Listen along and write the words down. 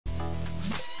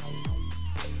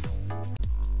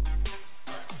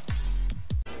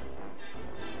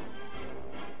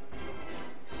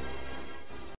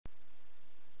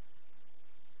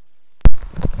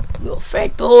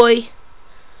Fred boy.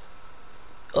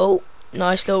 Oh,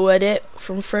 nice little edit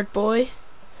from Fred boy.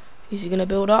 Is he gonna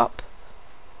build up?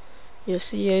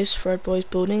 Yes, he is. Fred boy's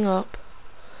building up.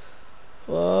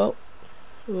 Whoa,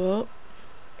 whoa.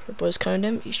 Fred boy's coned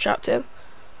him. He's trapped him.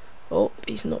 Oh,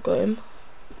 he's not got him.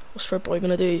 What's Fred boy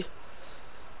gonna do?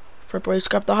 Fred boy's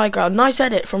grabbed the high ground. Nice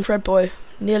edit from Fred boy.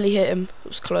 Nearly hit him. It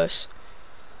was close.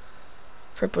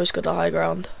 Fred boy's got the high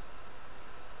ground.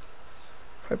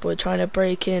 Fred boy trying to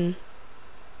break in.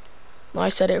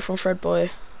 Nice edit from Fred boy.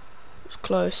 It was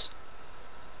close.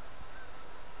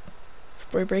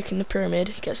 Fred boy breaking the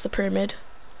pyramid. Gets the pyramid.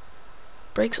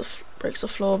 Breaks the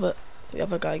floor, but the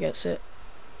other guy gets it.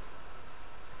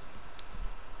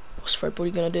 What's Fred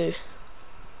boy gonna do?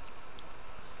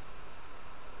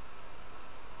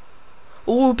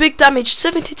 Oh, big damage.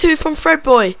 72 from Fred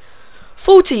boy.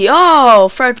 40. Oh,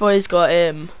 Fred boy's got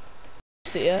him.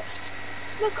 Yeah.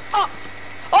 Look up.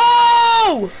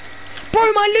 Oh!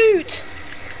 Bro, my loot!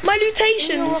 My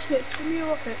lootations! Give me your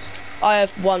rockets. I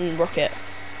have one rocket.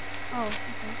 Oh,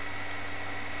 okay.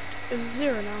 It's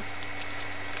 0 now.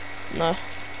 No.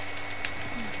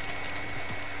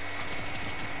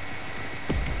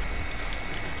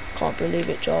 Can't believe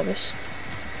it, Jarvis.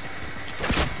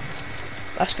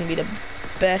 That's gonna be the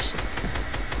best.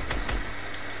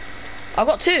 I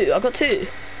got two.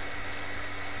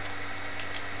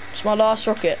 It's my last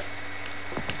rocket.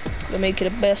 Gonna make it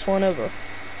the best one ever.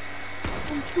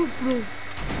 I'm too blue.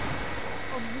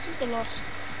 Oh, this is the last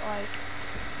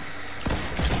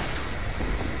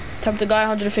 5. Tagged the guy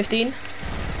 115.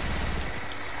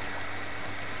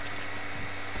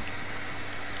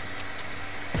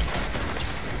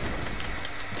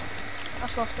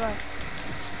 That's last guy.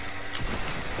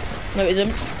 No, it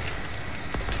isn't.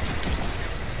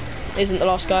 Isn't the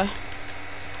last guy.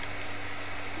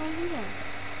 Oh, yeah.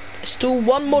 Still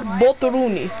one more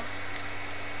Botaruni.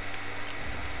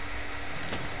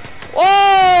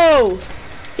 Whoa!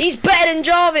 He's better than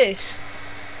Jarvis.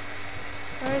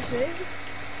 Where is he?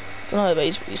 No, but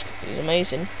he's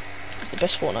amazing. He's the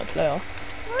best Fortnite player.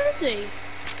 Where is he?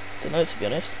 Don't know, to be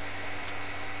honest.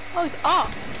 Oh, he's up.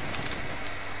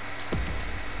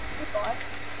 Goodbye.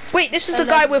 Wait, this is the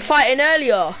guy we were fighting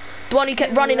earlier. The one who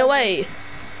kept running away.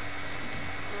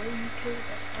 Oh, you killed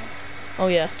that Oh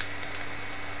yeah.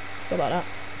 What about that?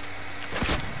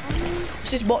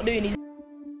 What's this bot doing? He's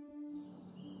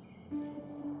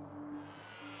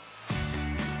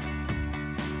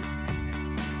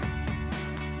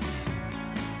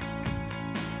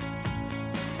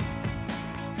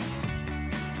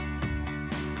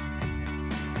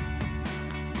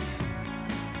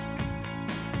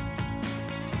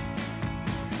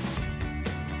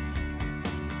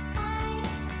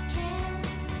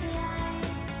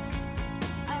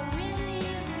I really,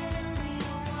 really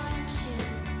want you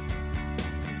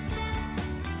to stay.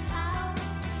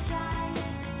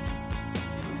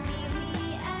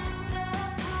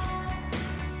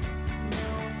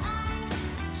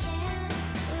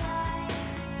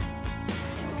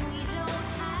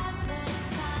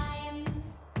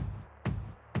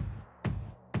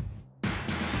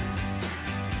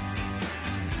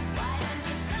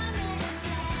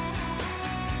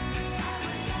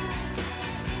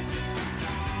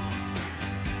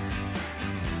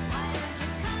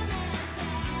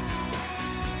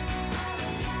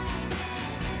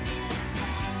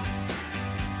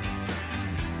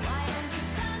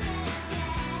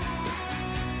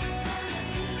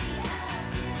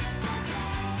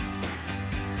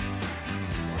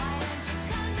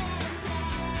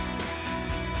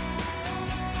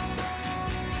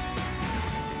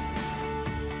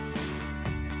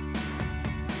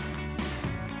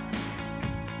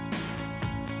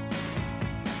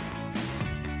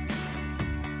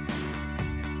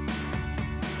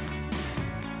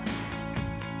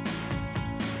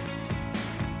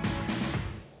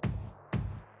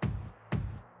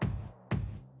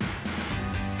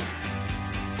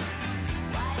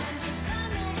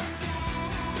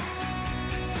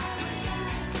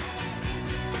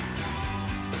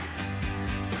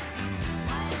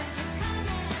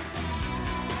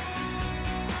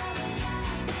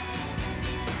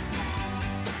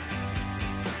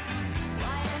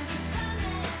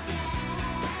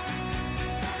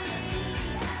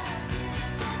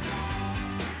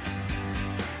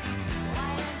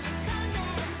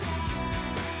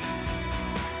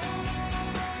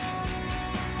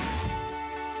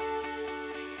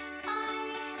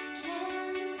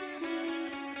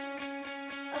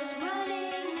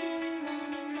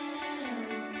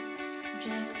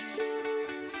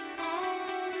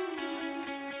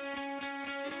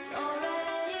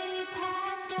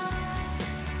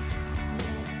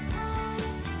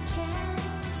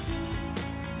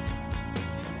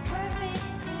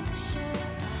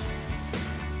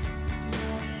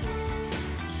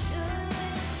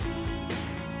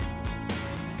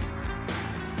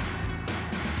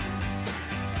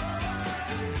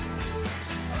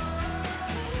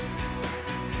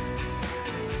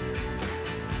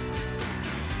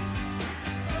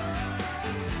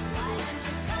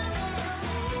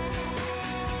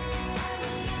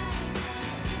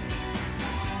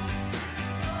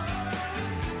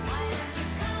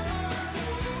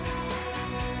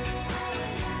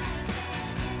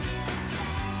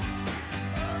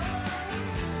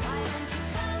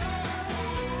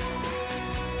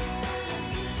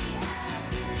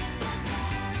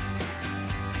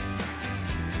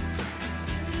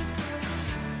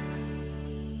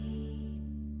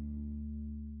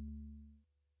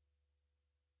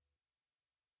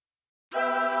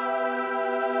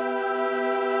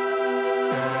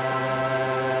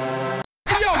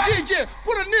 DJ,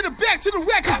 put a nigga back to the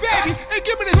record, baby, and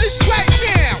give me this right.